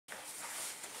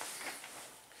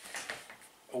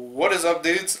What is up,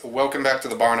 dudes? Welcome back to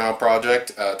the Bar Now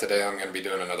Project. Today I'm going to be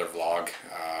doing another vlog.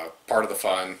 Part of the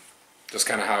fun, just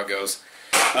kind of how it goes.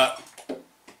 Is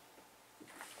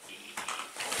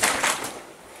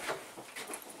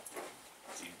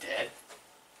he dead?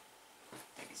 I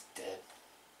think he's dead.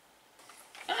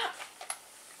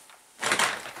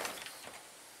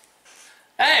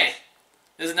 Hey!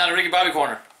 This is not a Ricky Bobby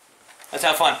corner. Let's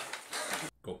have fun.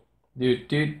 Cool. It's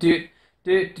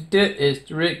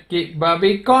the Ricky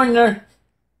Bobby corner.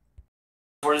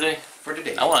 For today? For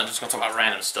today. I want to just go talk about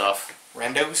random stuff.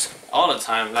 Randos? All the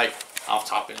time, like off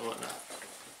topic and whatnot.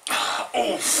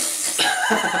 Oh!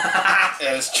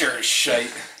 That is cherished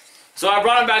shite. So I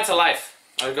brought him back to life.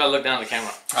 I gotta look down at the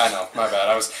camera. I know, my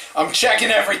bad. I'm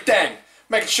checking everything!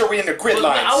 Making sure we're in the grid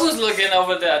lines. I was looking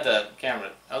over there at the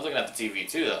camera. I was looking at the TV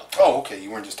too, though. Oh, okay.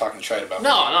 You weren't just talking shite about me.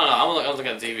 No. I was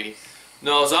looking at the TV.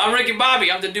 No, so I'm Ricky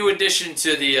Bobby. I'm the new addition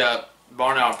to the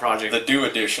Bar Now Project. The Do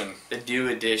Edition. The Do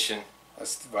Edition.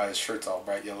 That's why his shirt's all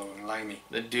bright yellow and limey.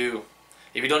 The Do.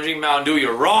 If you don't drink Mountain Dew,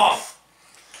 you're wrong.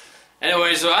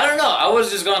 Anyway, so I don't know. I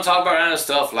was just gonna talk about random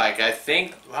stuff. Like I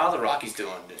think how the Rockies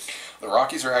doing this. The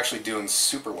Rockies are actually doing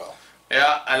super well.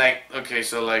 Yeah, I like. Okay,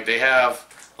 so like they have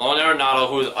Lonnie Arenado,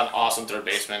 who is an awesome third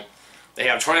baseman. They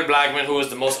have Troy Blackman, who is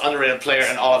the most underrated player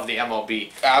in all of the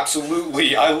MLB.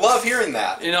 Absolutely, I love hearing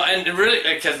that. You know, and really,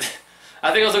 because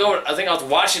I think I was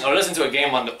watching or listening to a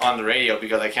game on the radio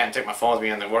because I can't take my phone with me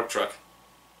in the work truck.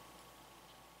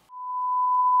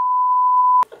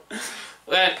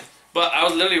 But I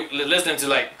was literally listening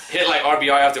to hit RBI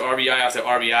after RBI after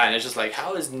RBI, and it's just like,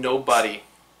 how has nobody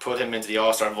put him into the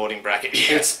All-Star voting bracket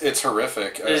yet? It's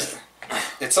horrific.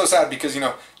 It's so sad because, you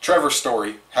know, Trevor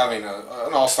Story having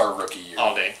an all-star rookie year.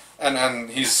 All day. And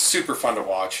he's super fun to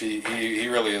watch. He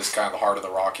really is kind of the heart of the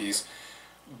Rockies.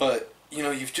 But, you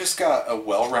know, you've just got a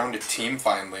well-rounded team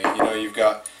finally. You know, you've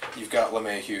got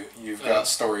LeMahieu, you've got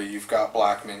Story, you've got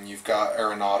Blackman, you've got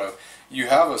Arenado. You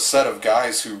have a set of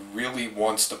guys who really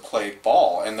wants to play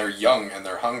ball, and they're young and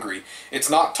they're hungry. It's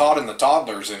not Todd and the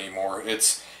toddlers anymore.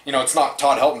 It's not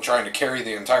Todd Helton trying to carry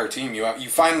the entire team. You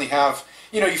finally have...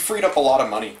 You know, you freed up a lot of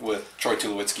money with Troy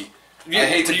Tulowitzki. Yeah, I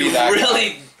hate to be that You guy.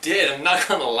 really did. I'm not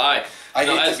gonna lie. I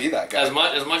hate to be that guy. As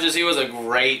much as he was a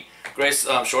great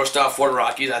shortstop for the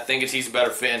Rockies, I think he's a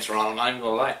better fit in Toronto. I'm not even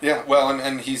gonna lie. Yeah, well,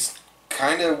 and he's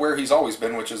kind of where he's always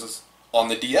been, which is on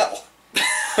the DL.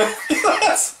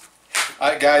 Yes.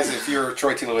 Guys, if you're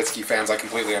Troy Tulowitzki fans, I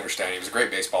completely understand. He was a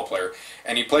great baseball player,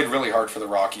 and he played really hard for the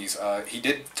Rockies. He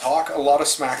did talk a lot of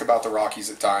smack about the Rockies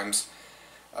at times.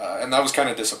 And that was kind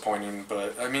of disappointing,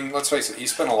 but, I mean, let's face it, he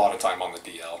spent a lot of time on the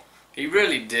DL. He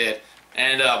really did.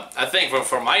 And I think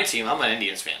for my team, I'm an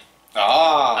Indians fan.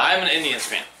 Ah! I'm an Indians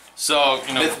fan. So,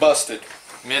 you know... Myth busted.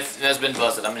 Myth has been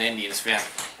busted. I'm an Indians fan.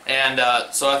 And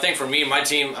so I think for me, my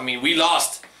team, I mean, we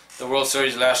lost the World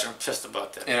Series last year. I'm pissed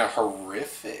about that. In a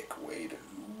horrific way to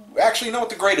lose. Actually, you know what?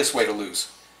 The greatest way to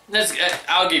lose.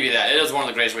 I'll give you that. It is one of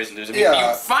the greatest ways to lose. I mean,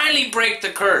 Yeah. You finally break the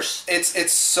curse.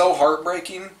 It's so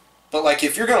heartbreaking. But, like,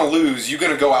 if you're going to lose, you're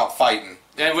going to go out fighting.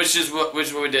 And which is what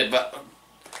we did. But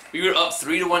we were up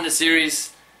 3-1 in the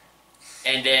series,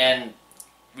 and then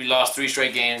we lost 3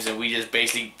 straight games, and we just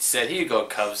basically said, here you go,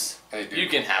 Cubs. Hey, dude, you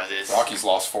can have this. Rockies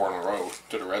lost 4 in a row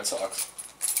to the Red Sox.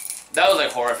 That was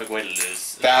like a horrific way to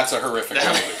lose. That's a horrific way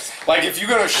to lose. Like, if you're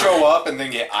going to show up and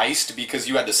then get iced because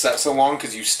you had to set so long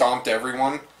because you stomped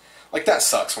everyone, like, that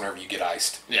sucks whenever you get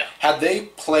iced. Yeah. Had they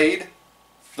played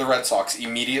the Red Sox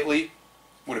immediately,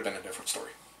 would have been a different story.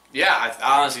 Yeah,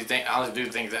 I honestly do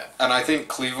think that. And I think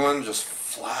Cleveland just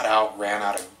flat out ran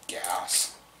out of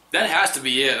gas. That has to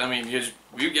be it. I mean,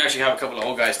 we actually have a couple of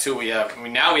old guys too.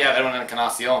 Now we have Edwin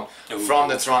Encarnacion from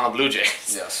the Toronto Blue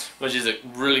Jays. Yes. Which is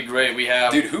really great. We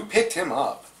have Dude, who picked him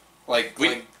up? Who was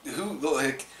the one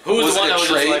it that was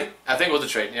trade? just like, I think it was a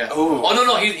trade. Yeah. Ooh. Oh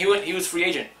no, he was free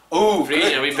agent. Oh, free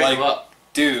agent. We picked him up.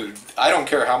 Dude, I don't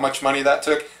care how much money that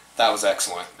took. That was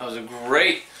excellent. That was a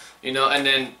great. You know, and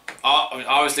then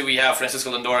obviously we have Francisco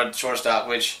Lindor at shortstop,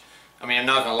 which, I mean, I'm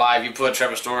not gonna lie. If you put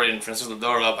Trevor Story and Francisco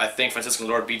Lindor up, I think Francisco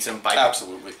Lindor beats him by just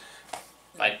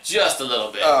a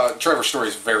little bit. Trevor Story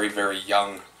is very, very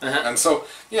young, and so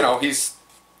you know he's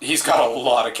got a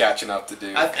lot of catching up to do.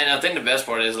 And I think the best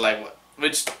part is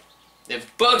which it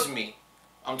bugs me.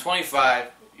 I'm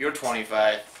 25. You're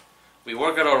 25. We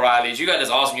work at O'Reilly's. You got this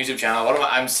awesome YouTube channel.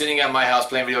 I'm sitting at my house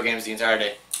playing video games the entire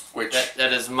day. Which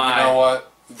that is my. You know what?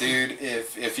 Dude,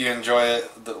 if you enjoy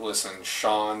it, listen,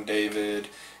 Sean, David,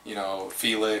 you know,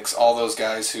 Felix, all those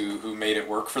guys who made it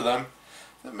work for them,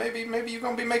 maybe you're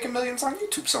going to be making millions on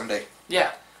YouTube someday.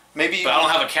 Yeah. Maybe. But I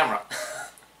don't have a camera.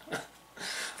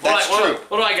 That's true.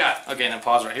 What do I got? Okay, now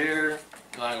pause right here.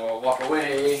 I will walk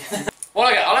away. All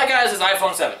I got is this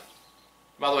iPhone 7.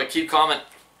 By the way, keep comment.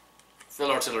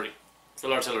 Field artillery.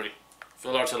 Field artillery.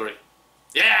 Field artillery.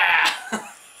 Yeah!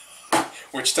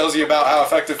 Which tells you about how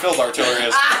effective field artillery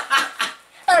is.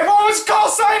 Hey, what was call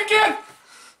sign again?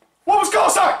 What was call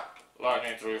sign?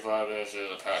 Lightning 3-5, this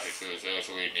is a package this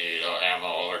we need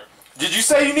ammo over. Did you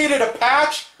say you needed a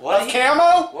patch What of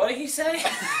camo? What did he say?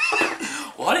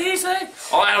 What did he say?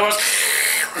 All I was...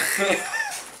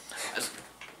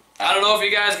 I don't know if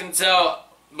you guys can tell,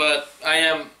 but I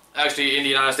am actually in the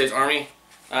United States Army.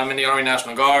 I'm in the Army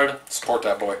National Guard. Support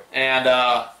that boy. And,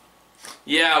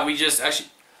 yeah, we just actually...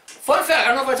 Fun fact,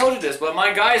 I don't know if I told you this, but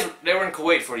my guys, they were in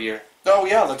Kuwait for a year. Oh,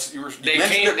 yeah, you mentioned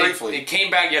it briefly. They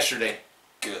came back yesterday.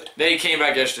 Good. They came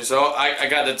back yesterday, so I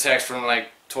got the text from, like,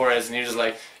 Torres, and he was just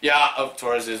like, yeah,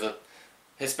 Torres is a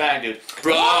Hispanic dude.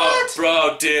 Bro,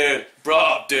 dude.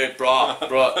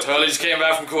 Totally just came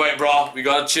back from Kuwait, bro. We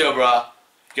gotta chill, bro.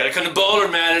 You gotta come to Boulder,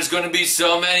 man. There's gonna be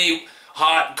so many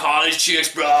hot college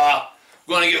chicks, bro.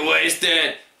 We're gonna get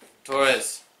wasted.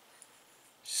 Torres,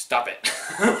 stop it.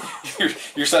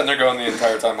 you're sitting there going the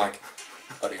entire time like,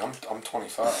 buddy, I'm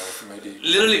 25. Maybe.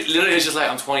 Literally, it's just like,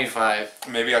 I'm 25.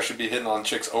 Maybe I should be hitting on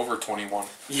chicks over 21.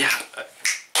 Yeah.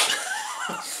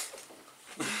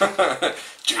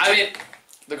 I mean,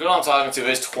 the girl I'm talking to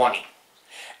is 20.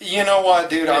 You know what,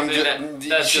 dude?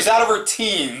 She's out of her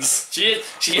teens. She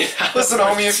is. Listen,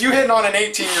 homie, if you hitting on an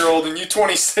 18-year-old and you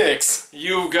 26,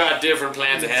 you've got different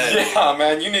plans ahead of you. Yeah,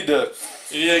 man, you need to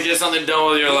get something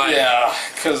done with your life. Yeah,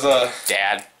 because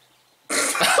Dad.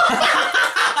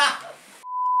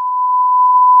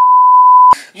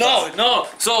 No.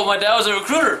 So my dad was a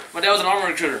recruiter. My dad was an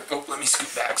army recruiter. Oh, let me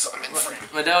scoot back so I'm in frame.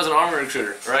 My dad was an army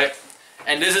recruiter, right?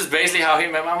 And this is basically how he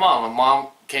met my mom. My mom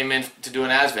came in to do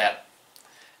an ASVAB.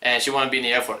 And she wanted to be in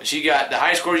the Air Force. She got the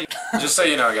high score. Just so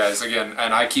you know, guys, again,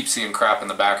 and I keep seeing crap in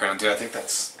the background too. I think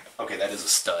that's okay. That is a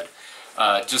stud.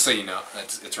 Just so you know,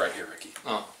 it's right here, Ricky.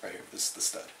 Oh, right here. This is the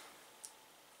stud.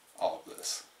 All of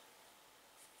this.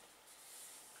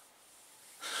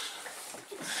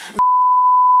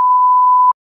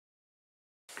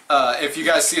 If you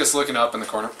guys see us looking up in the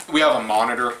corner, we have a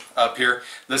monitor up here.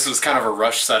 This was kind of a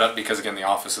rush setup because, again, the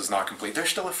office is not complete. There's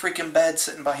still a freaking bed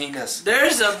sitting behind us.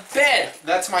 There's a bed.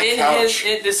 That's my couch.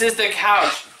 This is the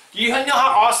couch. You know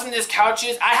how awesome this couch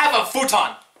is? I have a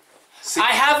futon. See, I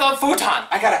have a futon.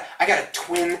 I got a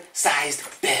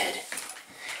twin-sized bed.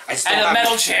 And a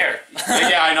metal chair.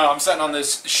 Yeah, I know. I'm sitting on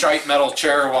this shite metal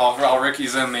chair while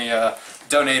Ricky's in the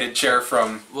donated chair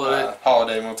from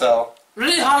Holiday Motel.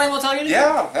 Really? Holiday Motel?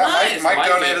 Yeah. Nice. Mike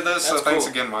donated this, so cool. Thanks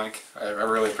again, Mike. I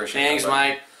really appreciate it. Thanks,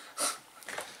 Mike.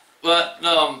 But,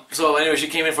 so anyway, she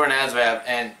came in for an ASVAB,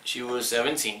 and she was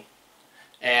 17.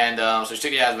 And so she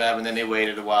took the ASVAB, and then they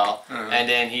waited a while. Mm-hmm. And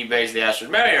then he basically asked her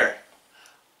to marry her.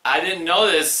 I didn't know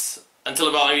this until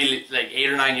about maybe like 8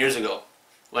 or 9 years ago,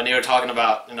 when they were talking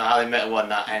about how they met and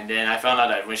whatnot. And then I found out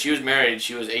that when she was married,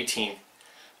 she was 18.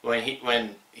 When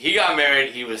he got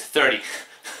married, he was 30.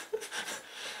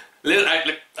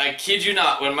 I kid you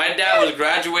not, when my dad was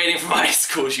graduating from high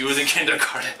school, she was in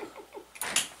kindergarten.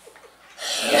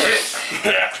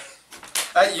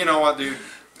 You know what, dude?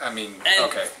 I mean,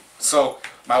 okay. So,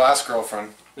 my last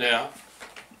girlfriend. Yeah.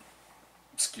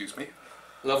 Excuse me.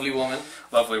 Lovely woman.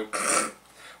 Lovely.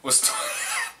 was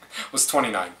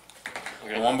 29.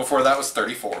 Okay. The one before that was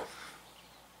 34.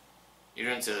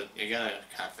 You're gonna kind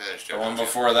of finish. The one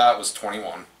before that was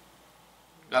 21.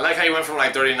 I like how you went from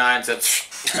like 39 to...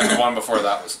 And the one before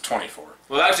that was 24.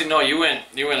 Well, actually, no, you went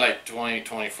like 20,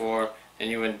 24, and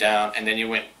you went down, and then you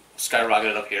went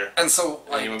skyrocketed up here. And so,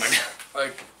 like, and you went back down.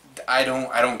 Like, I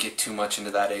don't get too much into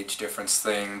that age difference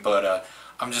thing, but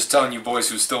I'm just telling you boys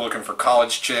who's still looking for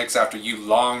college chicks after you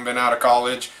long been out of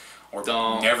college, or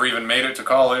never even made it to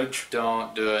college.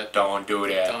 Don't do it. Don't do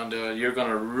that. Don't do it. You're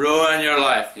gonna ruin your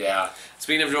life. Yeah.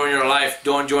 Speaking of ruining your life,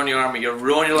 don't join the army. You'll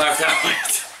ruin your life that way.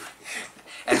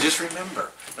 And just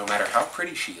remember, no matter how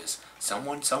pretty she is,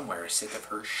 someone somewhere is sick of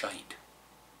her shite.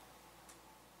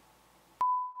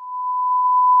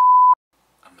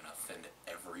 I'm gonna offend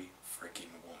every freaking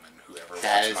woman who ever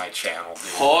watches my channel,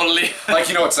 dude. Totally. Like,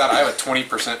 you know what's that? I have a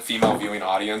 20% female viewing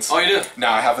audience. Oh, you do?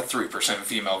 Now I have a 3%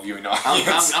 female viewing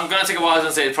audience. I'm gonna take a while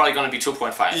and say it's probably gonna be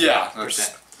 2.5%. Yeah.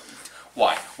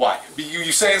 Why?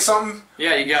 You saying something?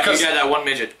 Yeah, you got that one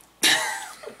midget.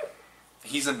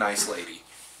 He's a nice lady.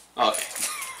 Okay.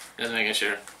 Just making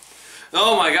sure.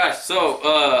 Oh my gosh. So,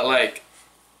 like,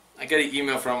 I got an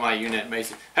email from my unit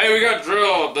basically. Hey, we got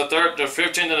drill the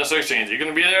 15th and the 16th. You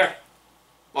gonna be there?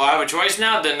 Well, I have a choice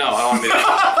now? Then no, I don't want to be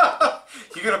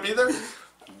there. You gonna be there?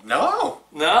 No.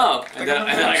 No. And then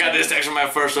I got this text from my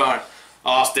first sergeant.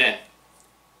 Austin,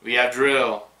 we have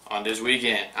drill on this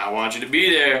weekend. I want you to be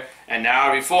there an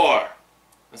hour before.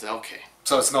 I said, okay.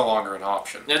 So it's no longer an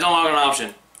option. It's no longer an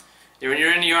option. When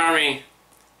you're in the Army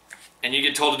and you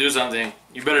get told to do something,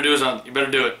 you better do something. You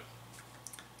better do it.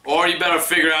 Or you better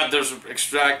figure out there's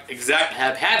exact Take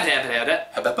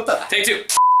two.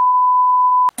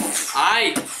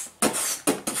 I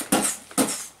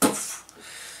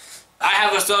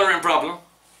have a stuttering problem.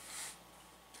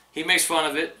 He makes fun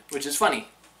of it, which is funny.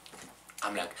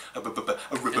 I'm like, and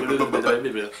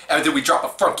then we drop a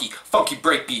funky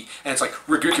breakbeat, and it's like,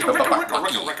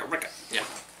 yeah.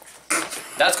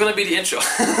 That's gonna be the intro.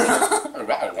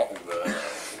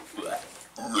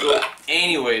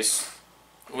 Anyways,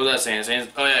 what was I saying?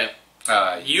 Oh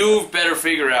yeah, you better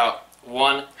figure out,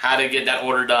 one, how to get that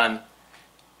order done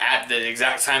at the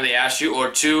exact time they asked you, or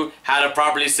two, how to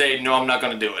properly say, no, I'm not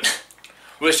gonna do it.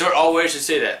 Which sir always should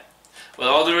say that. With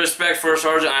all due respect, First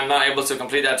Sergeant, I'm not able to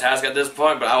complete that task at this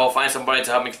point, but I will find somebody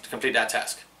to help me complete that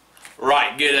task.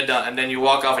 Right, get it done, and then you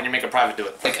walk off and you make a private do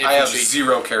it. Like, I have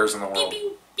zero cares in the world.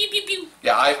 Pew, pew, pew, pew.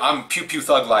 Yeah, I'm pew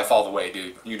thug life all the way,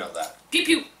 dude. You know that. Pew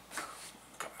pew.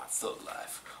 Got my thug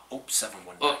life. Oh,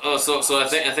 719. So I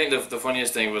think the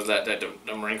funniest thing was that the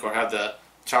Marine Corps had the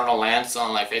terminal lands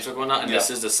on like Facebook and whatnot, and this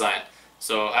is the sign.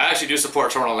 So I actually do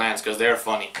support terminal lands because they're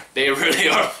funny. They really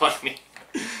are funny.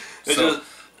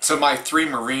 So my 3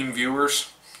 Marine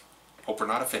viewers, hope we're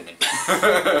not offending.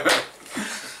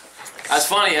 As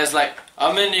funny as like,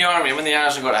 I'm in the Army, I'm in the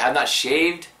National Guard, I have not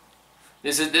shaved.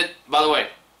 This is it. By the way,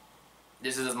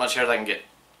 this is as much hair as I can get.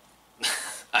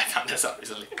 I found this out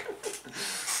recently.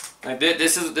 Like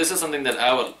this is something that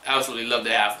I would absolutely love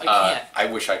to have. I can't. I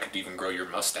wish I could even grow your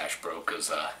mustache, bro,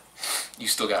 because you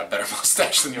still got a better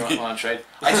mustache than you me. want to trade?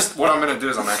 What I'm gonna do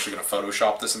is I'm actually gonna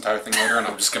Photoshop this entire thing later, and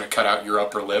I'm just gonna cut out your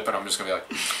upper lip, and I'm just gonna be like,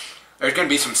 there's gonna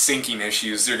be some syncing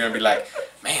issues. You're gonna be like,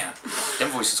 man, them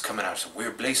voices coming out of some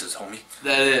weird places, homie.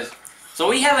 That is. So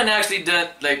we haven't actually done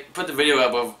put the video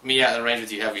up of me at the range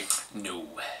with you, have we? No.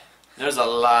 There's a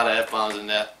lot of F-bombs in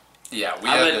that. Yeah,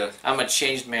 I'm a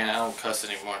changed man. I don't cuss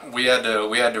anymore. We had to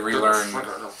relearn.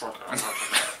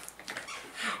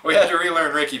 We had to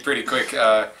relearn Ricky pretty quick.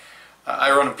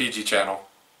 I run a PG channel.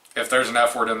 If there's an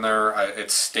F word in there,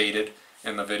 it's stated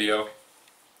in the video.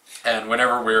 And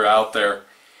whenever we were out there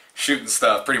shooting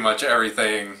stuff, pretty much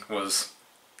everything was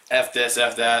F this,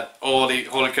 F that. Holy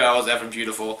cow, was effing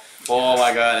beautiful. Oh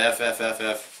my God, F.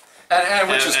 And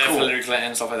which is cool. Hillary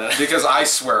Clinton, stuff like that. Because I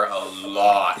swear a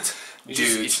lot. You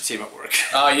should see him at work.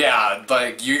 Yeah,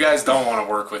 like, you guys don't want to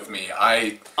work with me.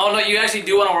 Oh no, you actually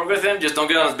do want to work with him, just don't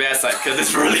get on his bad side, because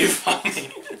it's really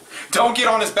funny. Don't get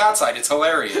on his bad side, it's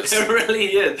hilarious. It really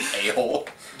is. A-hole.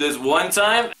 There's one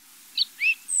time...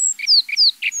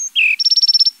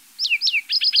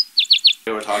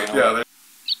 we were talking about.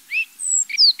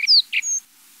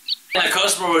 Yeah, and the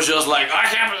customer was just like, I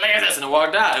can't believe this, and it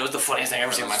walked out. It was the funniest thing I've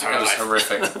ever seen in my entire life. It was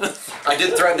horrific. I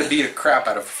did threaten to beat the crap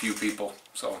out of a few people,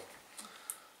 so...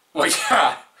 Well,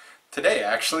 yeah, today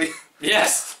actually.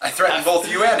 Yes. I threatened both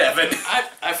you and Evan.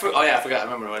 Oh yeah, I forgot. I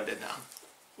remember what I did now.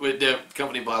 With the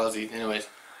company policy, anyways.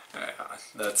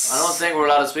 That's. I don't think we're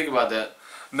allowed to speak about that.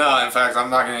 No, in fact, I'm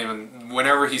not gonna even.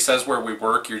 Whenever he says where we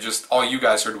work, you're just all you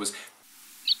guys heard was.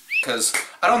 Because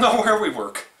I don't know where we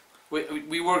work.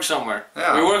 We work somewhere.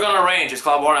 Yeah. We work on a range. It's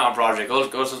called Morons Project. Go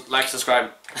like,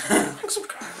 subscribe. Like,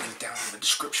 subscribe. Link down in the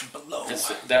description below. It's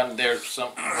down there.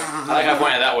 I like I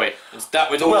pointed that way. It's that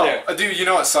way. It's over there. Dude, you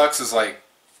know what sucks is like,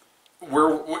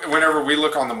 whenever we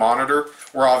look on the monitor,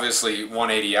 we're obviously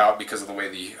 180 out because of the way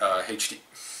the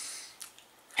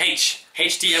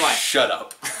HDMI. Shut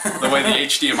up. The way the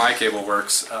HDMI cable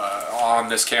works on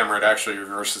this camera, it actually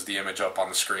reverses the image up on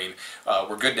the screen.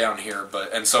 We're good down here,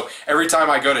 and so every time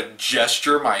I go to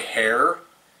gesture my hair,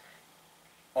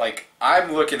 like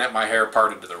I'm looking at my hair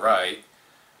parted to the right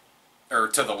or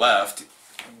to the left.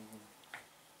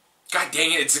 God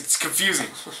dang it, it's confusing.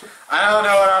 I don't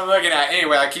know what I'm looking at.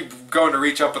 Anyway, I keep going to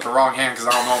reach up with the wrong hand because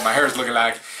I don't know what my hair is looking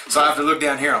like. So I have to look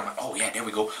down here and I'm like, oh yeah, there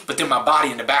we go. But then my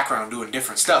body in the background doing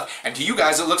different stuff. And to you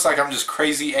guys, it looks like I'm just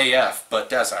crazy AF, but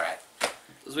that's alright.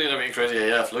 Speaking of being crazy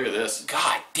AF, look at this.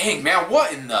 God dang, man,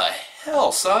 what in the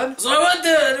hell, son? So I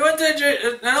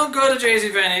don't go to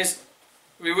JCPenney's.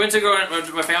 We went to go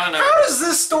with my family and I. How does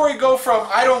this story go from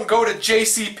I don't go to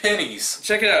JCPenney's?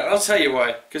 Check it out. I'll tell you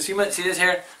why. Because you might see this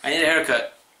hair. I need a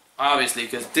haircut. Obviously,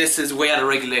 because this is way out of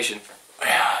regulation.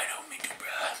 Yeah, I don't mean to, bro.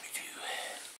 Me too.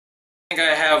 I think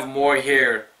I have more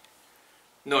hair.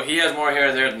 No, he has more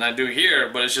hair there than I do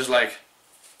here, but it's just like.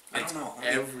 I don't know.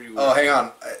 Everywhere. Oh, hang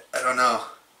on. I don't know.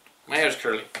 My hair's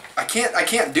curly. I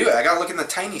can't do it. I gotta look in the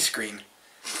tiny screen.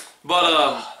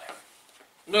 But,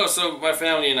 no, so my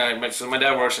family and I, so my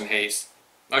dad works in Hayes.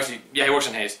 Actually, yeah, he works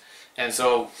in Hayes. And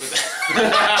so...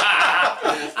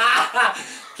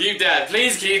 keep that.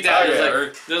 Please keep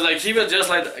that. There's like, keep it just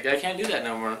like... I can't do that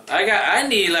no more. I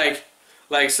need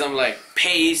like some like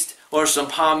paste or some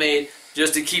pomade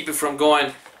just to keep it from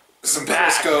going... Some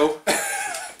Crisco.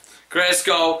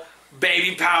 Crisco.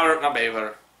 Baby powder. Not baby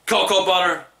powder. Cocoa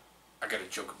butter. I got a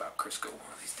joke about Crisco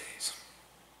one of these days.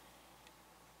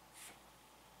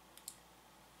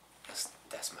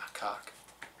 That's my cock.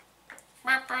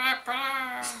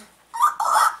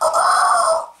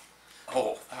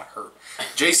 Oh, that hurt.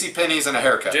 JCPenney's and a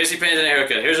haircut. JCPenney's and a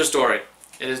haircut. Here's a story.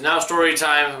 It is now story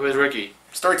time with Ricky.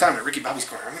 Story time at Ricky Bobby's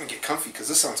Corner. I'm gonna get comfy because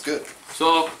this sounds good.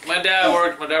 So my dad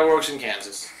works in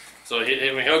Kansas. So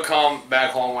he'll come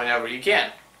back home whenever he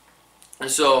can. And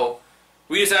so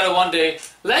we decided one day,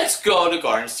 let's go to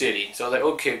Garden City. So I was like,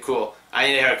 okay, cool. I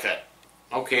need a haircut.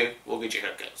 Okay, we'll get you a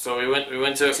haircut. So we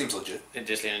went to... Seems legit. It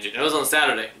just seemed legit. It was on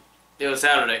Saturday.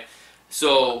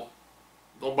 So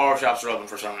the barbershops are open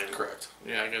for some reason. Correct.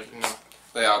 Yeah, I guess,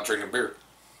 They out drinking beer.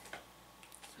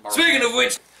 Speaking of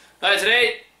which,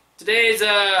 today's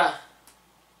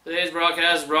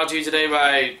broadcast is brought to you today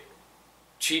by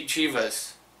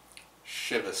Chivas.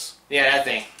 Chivas. Yeah, that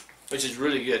thing, which is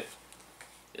really good.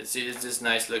 It's this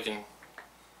nice looking.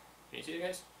 Can you see it,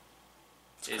 guys?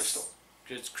 It's crystal.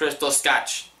 It's crystal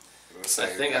scotch. I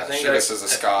think Chivas is a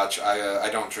scotch. I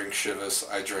don't drink Chivas.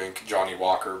 I drink Johnny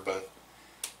Walker, but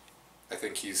I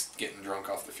think he's getting drunk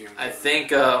off the fumes. I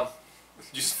think. You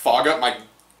just fog up my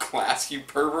glass, you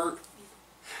pervert.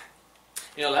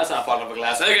 You know, that's not fogging up a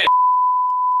glass. Okay.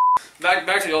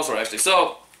 Back to the old story, actually.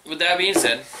 So, with that being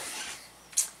said,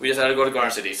 we decided to go to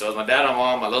Garden City. So it was my dad and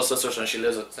mom, my little sister, since she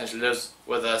lives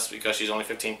with us because she's only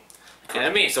 15,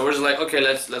 and me. So we're just like, okay,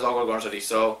 let's all go to Garden City.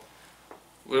 So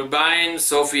we're buying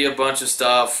Sophie a bunch of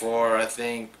stuff for, I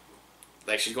think,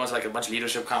 like she's going to like a bunch of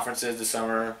leadership conferences this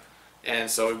summer, and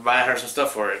so we're buying her some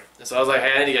stuff for it. And so I was like,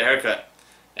 hey, I need to get a haircut.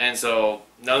 And so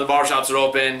none of the barbershops are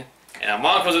open, and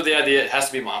mom comes with the idea, it has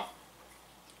to be mom.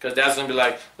 Because dad's going to be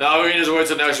like, no, we can just wait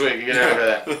till next week and get a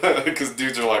haircut. Because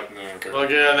dudes are like, no, okay. We'll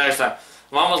get it next time.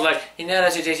 Mom was like, you know,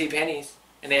 that's your JCPenney's.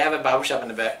 And they have a barbershop in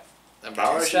the back. A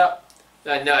barbershop?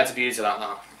 No, it's a beauty salon.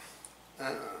 No.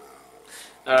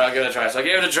 Alright, I'll give it a try. So I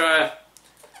gave it a try.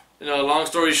 You know, long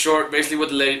story short, basically what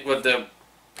the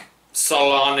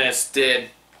salonist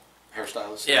did.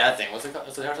 Hairstylist? Yeah, that thing. What's it called?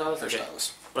 What's the hairstylist?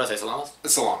 Hairstylist. What did I say, salonist? A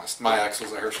salonist. My ex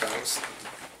was a hairstylist.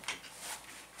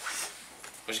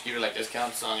 We should give you like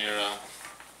discounts on your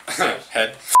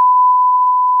head.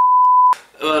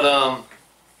 But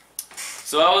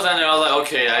so I was on there. I was like,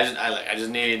 okay, I just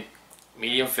need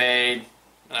medium fade,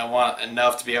 and I want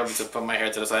enough to be able to put my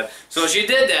hair to the side. So she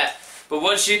did that. But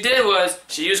what she did was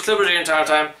she used clippers the entire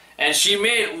time, and she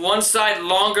made one side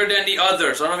longer than the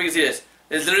other. So I don't know if you can see this.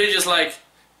 It's literally just like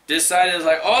this side is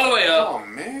like all the way up. Oh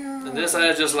man. And this side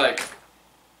is just like.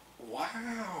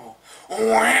 Wow.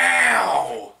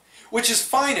 Wow. Which is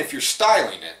fine if you're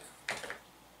styling it.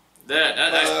 That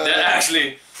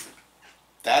actually.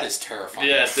 That is terrifying.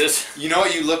 Yes, this. You know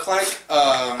what you look like?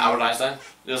 Albert Einstein?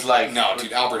 Just like. No,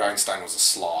 dude, Albert Einstein was a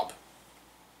slob.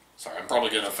 Sorry, I'm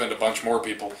probably going to offend a bunch more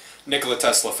people. Nikola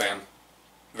Tesla fan.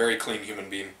 Very clean human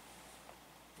being.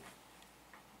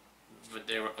 But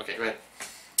they were. Okay, go ahead.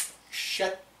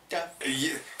 Shut up.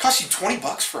 Cost you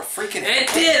 $20 for a freaking. It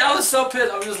did! I was so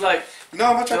pissed. I was just like. You know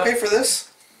how much I pay for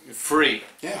this? Free.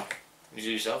 Yeah. You do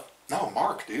it yourself? No,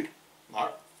 Mark, dude.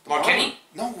 Mark Kenny?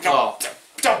 No. Oh.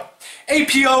 Don't.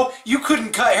 APO, you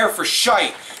couldn't cut hair for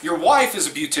shite. Your wife is a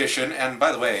beautician, and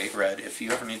by the way, Red, if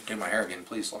you ever need to do my hair again,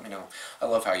 please let me know. I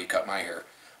love how you cut my hair.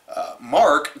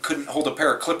 Mark couldn't hold a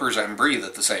pair of clippers and breathe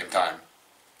at the same time.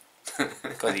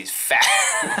 Because he's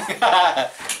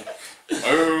fat.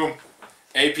 Boom.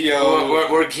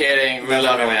 APO. We're kidding. We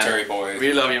love you, man. Boy.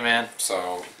 We love you, man.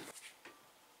 So.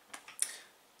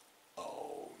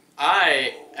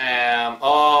 I am.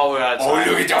 Oh, we're out of time.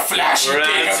 Oh, look at the flashing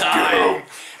thing of doom.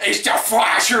 It's the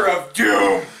flasher of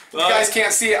doom. If you guys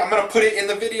can't see it, I'm going to put it in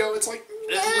the video. It's like.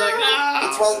 It's like,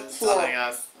 no. It's telling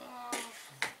us.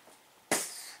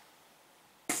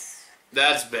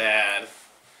 That's bad.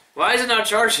 Why is it not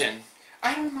charging?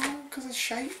 I don't know, because it's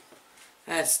shite.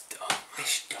 That's dumb.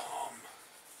 It's dumb.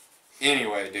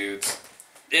 Anyway, dudes.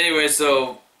 Anyway,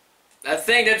 so I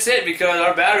think that's it because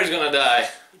our battery's going to die.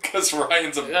 Because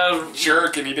Ryan's a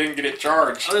jerk and he didn't get it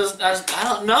charged. I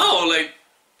don't know, like,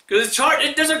 because it's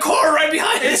charged. There's a cord right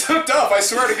behind it. It's hooked up. I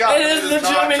swear to God. It is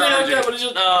legitimately hooked up, but it's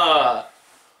just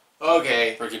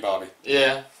okay. Ricky Bobby.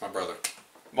 Yeah. My brother.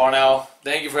 Barnell,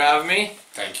 thank you for having me.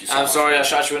 Thank you so much. I'm sorry I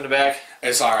shot you in the back.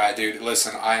 It's all right, dude.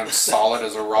 Listen, I am solid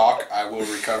as a rock. I will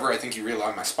recover. I think you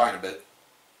realigned my spine a bit.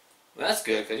 Well, that's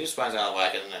good, because your spine's out of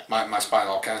whack, isn't it? My spine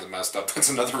all kinds of messed up. That's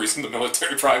another reason the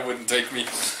military probably wouldn't take me.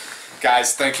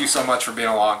 Guys, thank you so much for being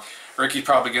along. Ricky's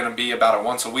probably going to be about a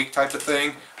once a week type of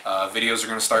thing. Videos are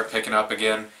going to start picking up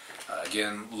again.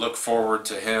 Again, look forward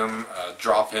to him.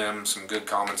 Drop him some good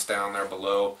comments down there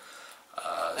below.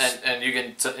 And you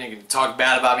can talk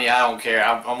bad about me. I don't care.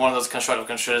 I'm one of those constructive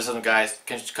criticism guys.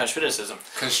 Constructive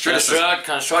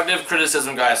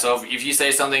criticism guys. So if you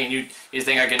say something and you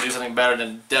think I can do something better,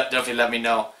 then definitely let me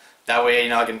know. That way,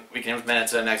 we can implement it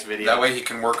to the next video. That way he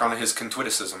can work on his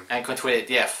contwiticism. And contwit,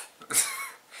 yeah.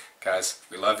 Guys,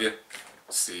 we love you.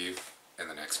 See you in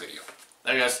the next video.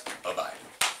 There you guys. Bye-bye.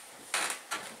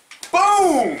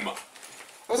 Boom!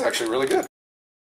 That was actually really good.